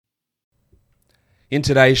In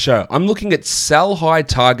today's show, I'm looking at sell-high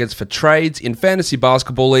targets for trades in fantasy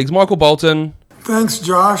basketball leagues. Michael Bolton. Thanks,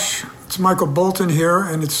 Josh. It's Michael Bolton here,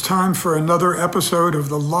 and it's time for another episode of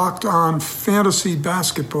the Locked On Fantasy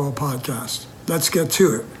Basketball Podcast. Let's get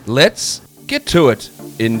to it. Let's get to it,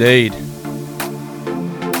 indeed.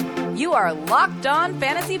 You are Locked On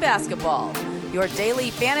Fantasy Basketball, your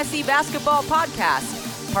daily fantasy basketball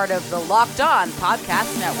podcast, part of the Locked On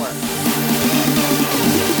Podcast Network.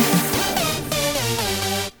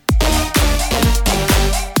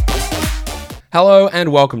 Hello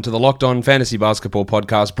and welcome to the Locked On Fantasy Basketball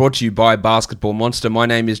Podcast, brought to you by Basketball Monster. My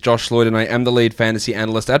name is Josh Lloyd and I am the lead fantasy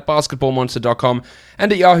analyst at basketballmonster.com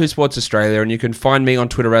and at Yahoo Sports Australia. And you can find me on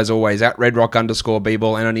Twitter as always at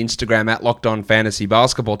redrock_bball and on Instagram at Locked On Fantasy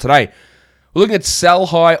Basketball. Today, we're looking at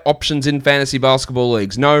sell-high options in fantasy basketball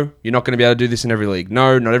leagues. No, you're not going to be able to do this in every league.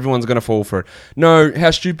 No, not everyone's going to fall for it. No,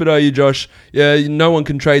 how stupid are you, Josh? Yeah, no one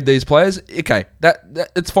can trade these players. Okay,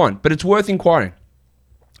 it's fine, but it's worth inquiring.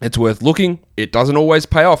 It's worth looking. It doesn't always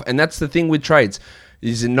pay off. And that's the thing with trades.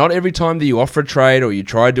 Is not every time that you offer a trade or you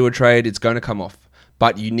try to do a trade, it's going to come off.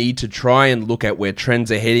 But you need to try and look at where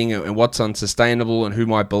trends are heading and what's unsustainable and who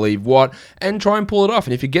might believe what and try and pull it off.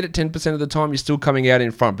 And if you get it 10% of the time, you're still coming out in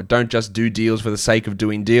front. But don't just do deals for the sake of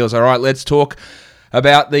doing deals. All right, let's talk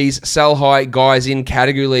about these sell-high guys in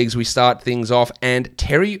category leagues. We start things off. And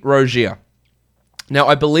Terry Rozier. Now,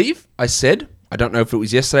 I believe I said, I don't know if it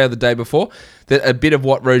was yesterday or the day before, that a bit of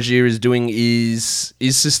what Rozier is doing is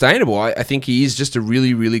sustainable. I think he is just a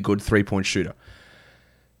really, really good three-point shooter.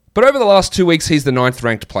 But over the last 2 weeks, he's the 9th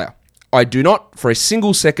ranked player. I do not, for a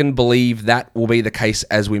single second, believe that will be the case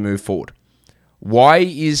as we move forward. Why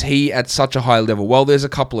is he at such a high level? Well, there's a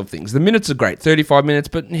couple of things. The minutes are great, 35 minutes,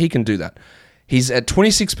 but he can do that. He's at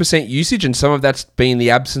 26% usage, and some of that's been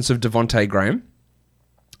the absence of Devontae Graham.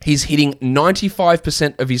 He's hitting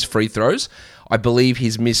 95% of his free throws. I believe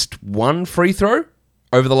he's missed one free throw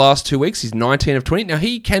over the last 2 weeks. He's 19 of 20. Now,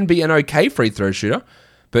 he can be an okay free throw shooter,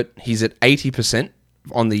 but he's at 80%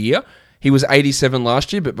 on the year. He was 87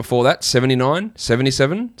 last year, but before that, 79,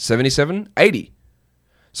 77, 77, 80.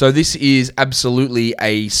 So this is absolutely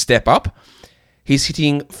a step up. He's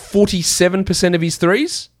hitting 47% of his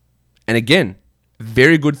threes. And again,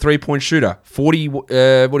 very good three-point shooter.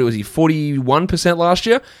 41% last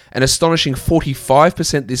year, an astonishing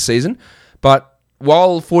 45% this season. But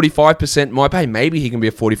while 45% might pay, maybe he can be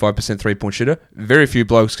a 45% three-point shooter. Very few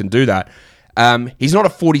blokes can do that. He's not a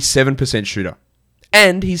 47% shooter.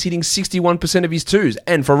 And he's hitting 61% of his twos.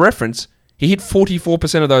 And for reference, he hit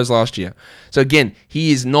 44% of those last year. So again,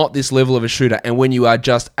 he is not this level of a shooter. And when you are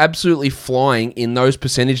just absolutely flying in those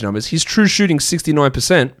percentage numbers, his true shooting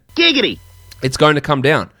 69%. Giggity! It's going to come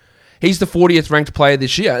down. He's the 40th ranked player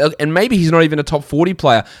this year, and maybe he's not even a top 40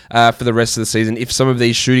 player for the rest of the season if some of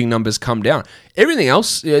these shooting numbers come down. Everything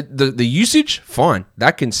else, the usage, fine,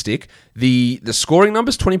 that can stick. The scoring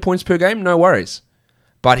numbers, 20 points per game, no worries.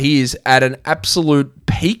 But he is at an absolute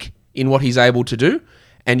peak in what he's able to do,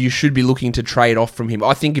 and you should be looking to trade off from him.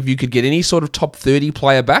 I think if you could get any sort of top 30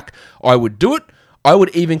 player back, I would do it. I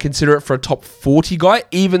would even consider it for a top 40 guy,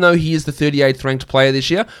 even though he is the 38th ranked player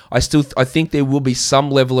this year. I think there will be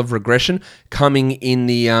some level of regression coming in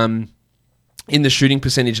the shooting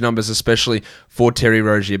percentage numbers, especially for Terry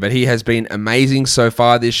Rozier. But he has been amazing so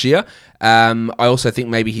far this year. I also think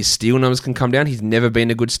maybe his steal numbers can come down. He's never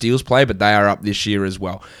been a good steals player, but they are up this year as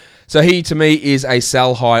well. So he, to me, is a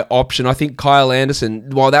sell-high option. I think Kyle Anderson,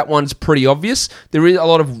 while that one's pretty obvious, there is a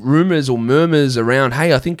lot of rumors or murmurs around,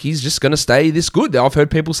 hey, I think he's just going to stay this good. I've heard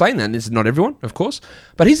people saying that, and this is not everyone, of course.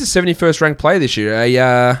 But he's the 71st ranked player this year.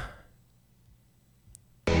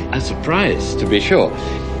 A surprise, to be sure,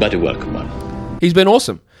 but a welcome one. He's been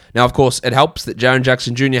awesome. Now, of course, it helps that Jaren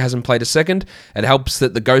Jackson Jr. hasn't played a second. It helps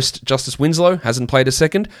that the ghost Justice Winslow hasn't played a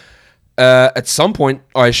second. At some point,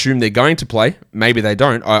 I assume they're going to play. Maybe they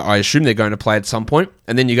don't. I assume they're going to play at some point.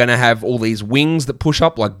 And then you're going to have all these wings that push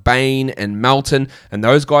up, like Bane and Melton, and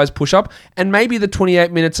those guys push up. And maybe the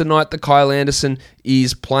 28 minutes a night that Kyle Anderson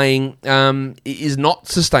is playing is not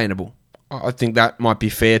sustainable. I think that might be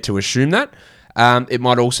fair to assume that. It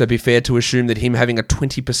might also be fair to assume that him having a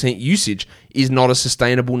 20% usage is not a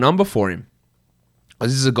sustainable number for him.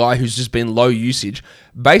 This is a guy who's just been low usage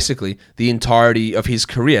basically the entirety of his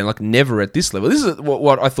career, like never at this level. This is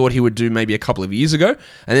what I thought he would do maybe a couple of years ago,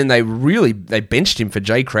 and then they benched him for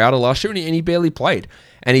Jay Crowder last year, and he barely played.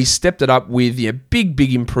 And he's stepped it up with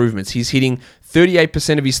big improvements. He's hitting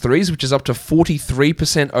 38% of his threes, which is up to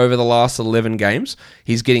 43% over the last 11 games.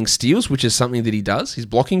 He's getting steals, which is something that he does. He's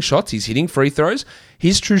blocking shots. He's hitting free throws.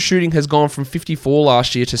 His true shooting has gone from 54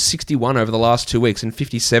 last year to 61 over the last 2 weeks and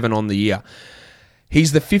 57 on the year.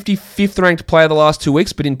 He's the 55th ranked player the last 2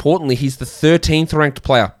 weeks, but importantly, he's the 13th ranked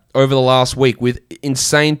player over the last week with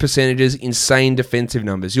insane percentages, insane defensive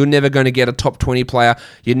numbers. You're never going to get a top 20 player.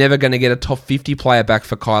 You're never going to get a top 50 player back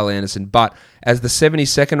for Kyle Anderson. But as the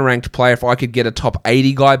 72nd ranked player, if I could get a top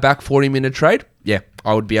 80 guy back for him in a trade, yeah,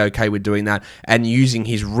 I would be okay with doing that and using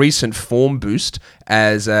his recent form boost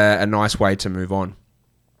as a nice way to move on.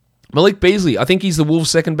 Malik Beasley, I think he's the Wolves'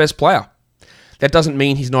 second best player. That doesn't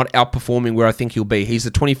mean he's not outperforming where I think he'll be. He's the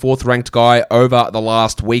 24th ranked guy over the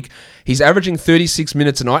last week. He's averaging 36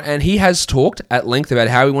 minutes a night, and he has talked at length about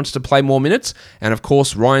how he wants to play more minutes. And of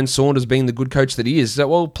course, Ryan Saunders, being the good coach that he is, said,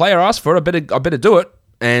 well, player asked for it, I better do it.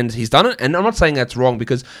 And he's done it. And I'm not saying that's wrong,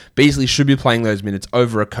 because Beasley should be playing those minutes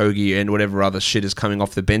over a Kogi and whatever other shit is coming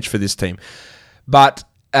off the bench for this team. But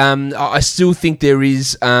I still think there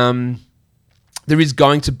is going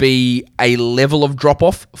to be a level of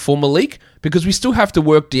drop-off for Malik, because we still have to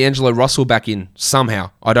work D'Angelo Russell back in somehow.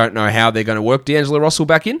 I don't know how they're going to work D'Angelo Russell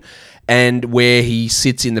back in and where he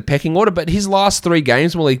sits in the pecking order, but his last 3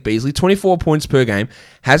 games, Malik Beasley, 24 points per game,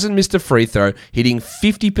 hasn't missed a free throw, hitting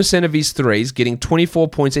 50% of his threes, getting 24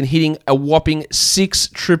 points, and hitting a whopping 6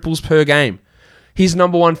 triples per game. His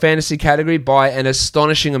number one fantasy category by an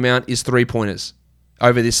astonishing amount is 3-pointers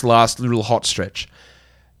over this last little hot stretch.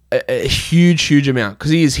 A huge amount,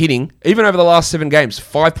 because he is hitting, even over the last 7 games,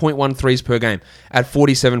 5.1 threes per game at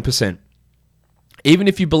 47%. Even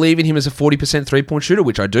if you believe in him as a 40% three-point shooter,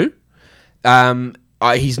 which I do,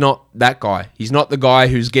 he's not that guy. He's not the guy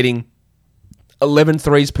who's getting 11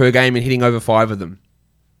 threes per game and hitting over 5 of them.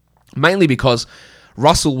 Mainly because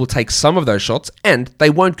Russell will take some of those shots and they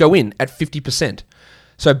won't go in at 50%.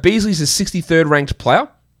 So Beasley's a 63rd ranked player.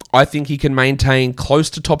 I think he can maintain close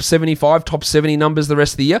to top 75, top 70 numbers the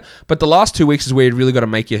rest of the year. But the last 2 weeks is where you really got to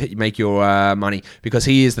make your money, because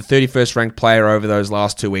he is the 31st ranked player over those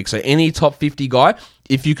last 2 weeks. So any top 50 guy,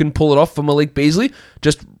 if you can pull it off for Malik Beasley,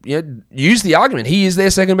 just use the argument. He is their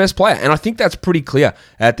second best player. And I think that's pretty clear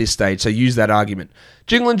at this stage. So use that argument.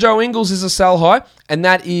 Jingling Joe Ingles is a sell high, and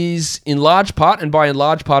that is in large part, and by in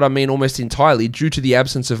large part I mean almost entirely, due to the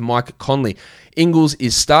absence of Mike Conley. Ingles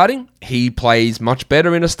is starting. He plays much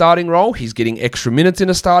better in a starting role. He's getting extra minutes in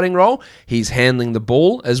a starting role. He's handling the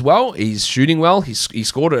ball as well. He's shooting well. He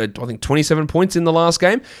scored, I think, 27 points in the last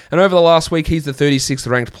game. And over the last week, he's the 36th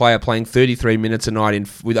ranked player, playing 33 minutes a night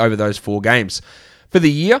with over those 4 games. For the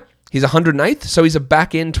year, he's 108th, so he's a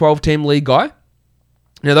back-end 12-team league guy.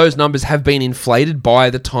 Now, those numbers have been inflated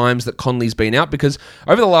by the times that Conley's been out, because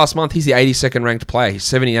over the last month, he's the 82nd ranked player. He's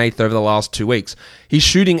 78th over the last 2 weeks. He's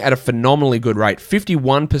shooting at a phenomenally good rate,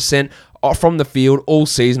 51% from the field all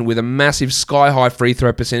season, with a massive sky-high free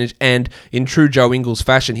throw percentage, and in true Joe Ingles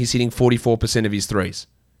fashion, he's hitting 44% of his threes.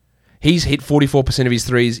 He's hit 44% of his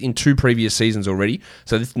threes in 2 previous seasons already,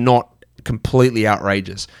 so it's not completely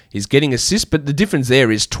outrageous. He's getting assists, but the difference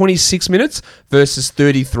there is 26 minutes versus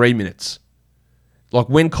 33 minutes. Like,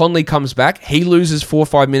 when Conley comes back, he loses 4 or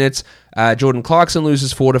 5 minutes, Jordan Clarkson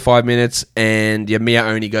loses 4 to 5 minutes, and Mia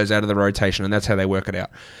Oni goes out of the rotation, and that's how they work it out.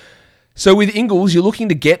 So with Ingles, you're looking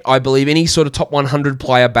to get, I believe, any sort of top 100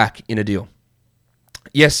 player back in a deal.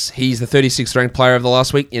 Yes, he's the 36th ranked player of the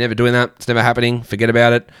last week. You're never doing that. It's never happening. Forget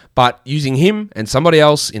about it. But using him and somebody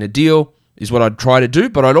else in a deal is what I'd try to do,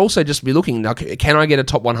 but I'd also just be looking, can I get a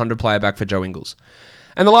top 100 player back for Joe Ingles?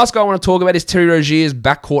 And the last guy I want to talk about is Terry Rozier's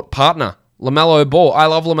backcourt partner, LaMelo Ball. I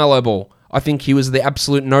love LaMelo Ball. I think he was the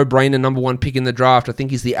absolute no-brainer number 1 pick in the draft. I think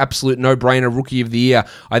he's the absolute no-brainer rookie of the year.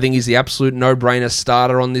 I think he's the absolute no-brainer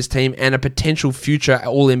starter on this team and a potential future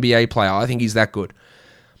All-NBA player. I think he's that good.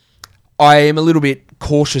 I am a little bit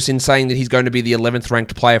cautious in saying that he's going to be the 11th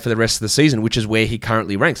ranked player for the rest of the season, which is where he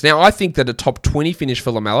currently ranks. Now, I think that a top 20 finish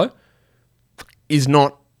for LaMelo is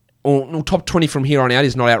not, or top 20 from here on out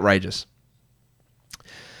is not outrageous.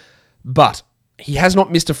 But he has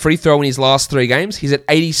not missed a free throw in his last 3 games. He's at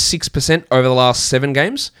 86% over the last 7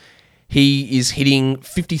 games. He is hitting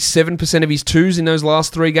 57% of his twos in those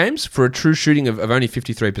last 3 games for a true shooting of only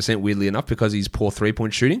 53%, weirdly enough, because he's poor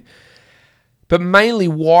 3-point shooting. But mainly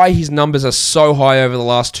why his numbers are so high over the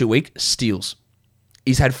last 2 weeks, steals.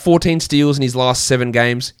 He's had 14 steals in his last 7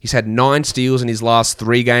 games. He's had 9 steals in his last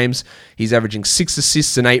 3 games. He's averaging 6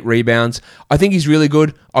 assists and 8 rebounds. I think he's really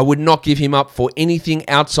good. I would not give him up for anything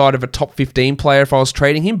outside of a top 15 player if I was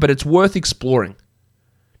trading him, but it's worth exploring.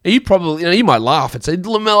 Now, you might laugh and say,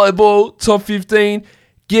 LaMelo Ball, top 15.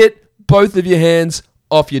 Get both of your hands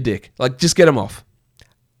off your dick. Like, just get them off.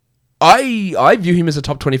 I view him as a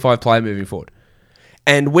top 25 player moving forward.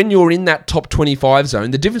 And when you're in that top 25 zone,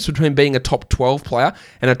 the difference between being a top 12 player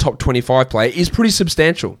and a top 25 player is pretty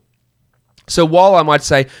substantial. So while I might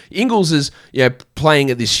say Ingles is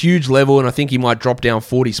playing at this huge level, and I think he might drop down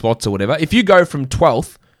 40 spots or whatever, if you go from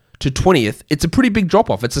 12th to 20th, it's a pretty big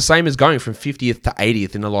drop-off. It's the same as going from 50th to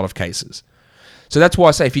 80th in a lot of cases. So that's why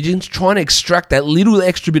I say if you're just trying to extract that little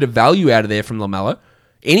extra bit of value out of there from LaMelo,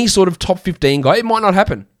 any sort of top 15 guy, it might not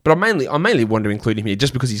happen. But I mainly want to include him here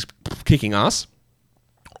just because he's kicking ass.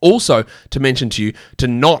 Also, to mention to you, to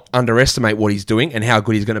not underestimate what he's doing and how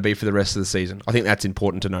good he's going to be for the rest of the season. I think that's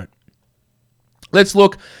important to note. Let's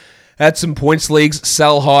look at some points leagues.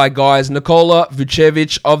 Sell high, guys. Nikola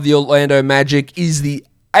Vucevic of the Orlando Magic is the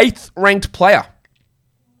 8th ranked player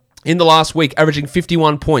in the last week, averaging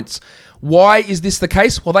 51 points. Why is this the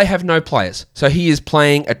case? Well, they have no players. So he is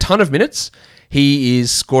playing a ton of minutes. He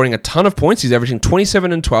is scoring a ton of points. He's averaging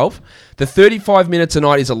 27 and 12. The 35 minutes a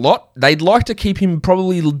night is a lot. They'd like to keep him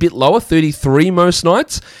probably a bit lower, 33 most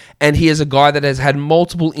nights. And he is a guy that has had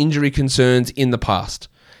multiple injury concerns in the past.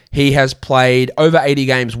 He has played over 80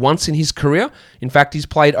 games once in his career. In fact, he's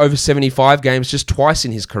played over 75 games just twice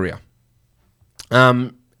in his career.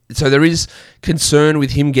 So there is concern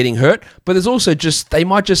with him getting hurt, but there's also they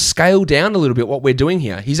might just scale down a little bit what we're doing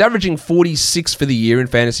here. He's averaging 46 for the year in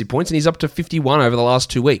fantasy points, and he's up to 51 over the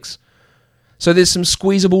last 2 weeks. So there's some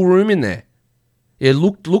squeezable room in there. Yeah,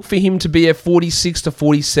 look for him to be a 46 to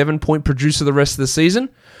 47 point producer the rest of the season.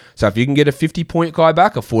 So if you can get a 50 point guy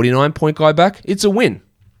back, a 49 point guy back, it's a win.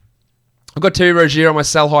 I've got Terry Rozier on my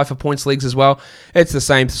sell high for points leagues as well. It's the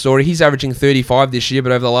same story. He's averaging 35 this year,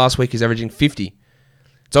 but over the last week he's averaging 50.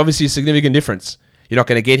 It's obviously a significant difference. You're not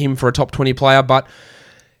going to get him for a top 20 player, but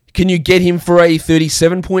can you get him for a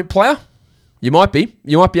 37-point player? You might be.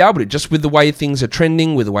 You might be able to, just with the way things are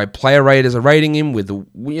trending, with the way player raters are rating him, with the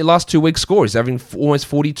last 2 weeks score. He's having almost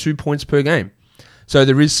 42 points per game. So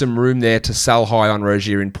there is some room there to sell high on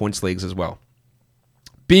Rozier in points leagues as well.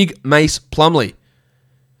 Big Mace Plumlee.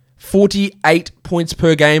 48 points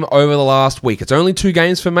per game over the last week. It's only 2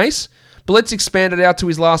 games for Mace, but let's expand it out to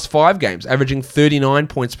his last 5 games, averaging 39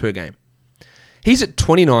 points per game. He's at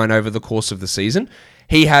 29 over the course of the season.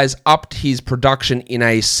 He has upped his production in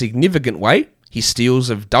a significant way. His steals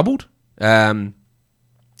have doubled over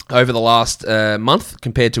the last month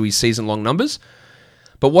compared to his season-long numbers.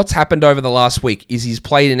 But what's happened over the last week is he's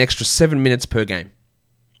played an extra 7 minutes per game.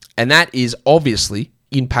 And that is obviously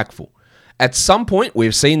impactful. At some point,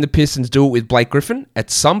 we've seen the Pistons do it with Blake Griffin. At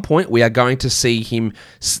some point, we are going to see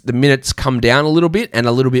the minutes come down a little bit and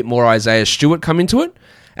a little bit more Isaiah Stewart come into it.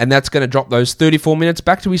 And that's going to drop those 34 minutes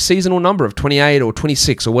back to his seasonal number of 28 or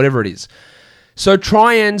 26 or whatever it is. So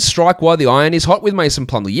try and strike while the iron is hot with Mason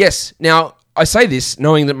Plumlee. Yes, now I say this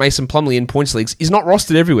knowing that Mason Plumlee in points leagues is not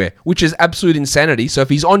rostered everywhere, which is absolute insanity. So if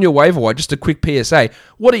he's on your waiver wire, just a quick PSA,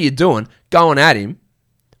 what are you doing? Going at him.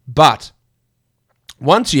 But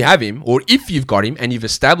once you have him, or if you've got him and you've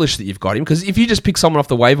established that you've got him, because if you just pick someone off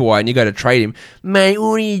the waiver wire and you go to trade him, mate,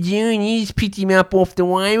 what are you doing? You just picked him up off the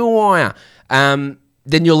waiver wire.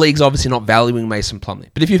 Then your league's obviously not valuing Mason Plumlee.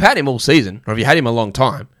 But if you've had him all season, or if you had him a long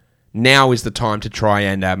time, now is the time to try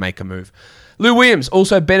and make a move. Lou Williams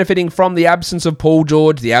also benefiting from the absence of Paul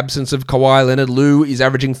George, the absence of Kawhi Leonard. Lou is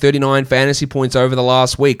averaging 39 fantasy points over the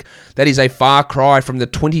last week. That is a far cry from the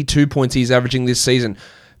 22 points he's averaging this season.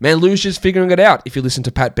 Man, Lou's just figuring it out, if you listen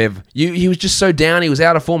to Pat Bev. He was just so down, he was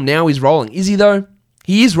out of form, now he's rolling. Is he, though?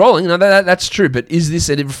 He is rolling, no, that's true, but is this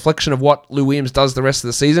a reflection of what Lou Williams does the rest of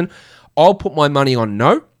the season? I'll put my money on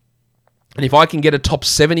no. And if I can get a top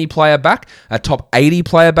 70 player back, a top 80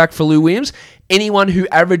 player back for Lou Williams, anyone who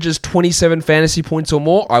averages 27 fantasy points or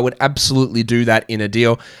more, I would absolutely do that in a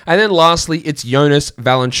deal. And then lastly, it's Jonas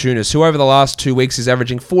Valanciunas, who over the last 2 weeks is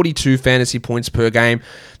averaging 42 fantasy points per game,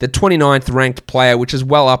 the 29th ranked player, which is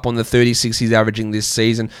well up on the 36 he's averaging this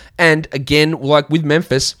season. And again, like with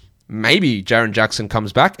Memphis, maybe Jaren Jackson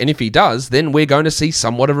comes back, and if he does, then we're going to see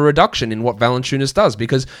somewhat of a reduction in what Valanciunas does,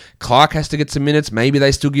 because Clark has to get some minutes, maybe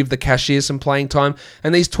they still give the cashier some playing time,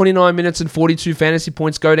 and these 29 minutes and 42 fantasy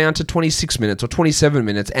points go down to 26 minutes, or 27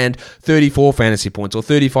 minutes, and 34 fantasy points, or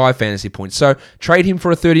 35 fantasy points. So trade him for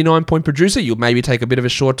a 39-point producer, you'll maybe take a bit of a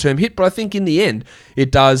short-term hit, but I think in the end,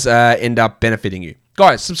 it does end up benefiting you.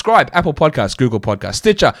 Guys, subscribe, Apple Podcasts, Google Podcasts,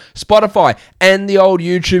 Stitcher, Spotify, and the old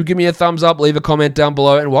YouTube. Give me a thumbs up, leave a comment down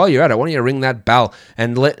below, and while you're at it, why don't you ring that bell,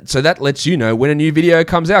 and so that lets you know when a new video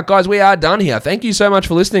comes out. Guys, we are done here. Thank you so much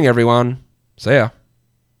for listening, everyone. See ya.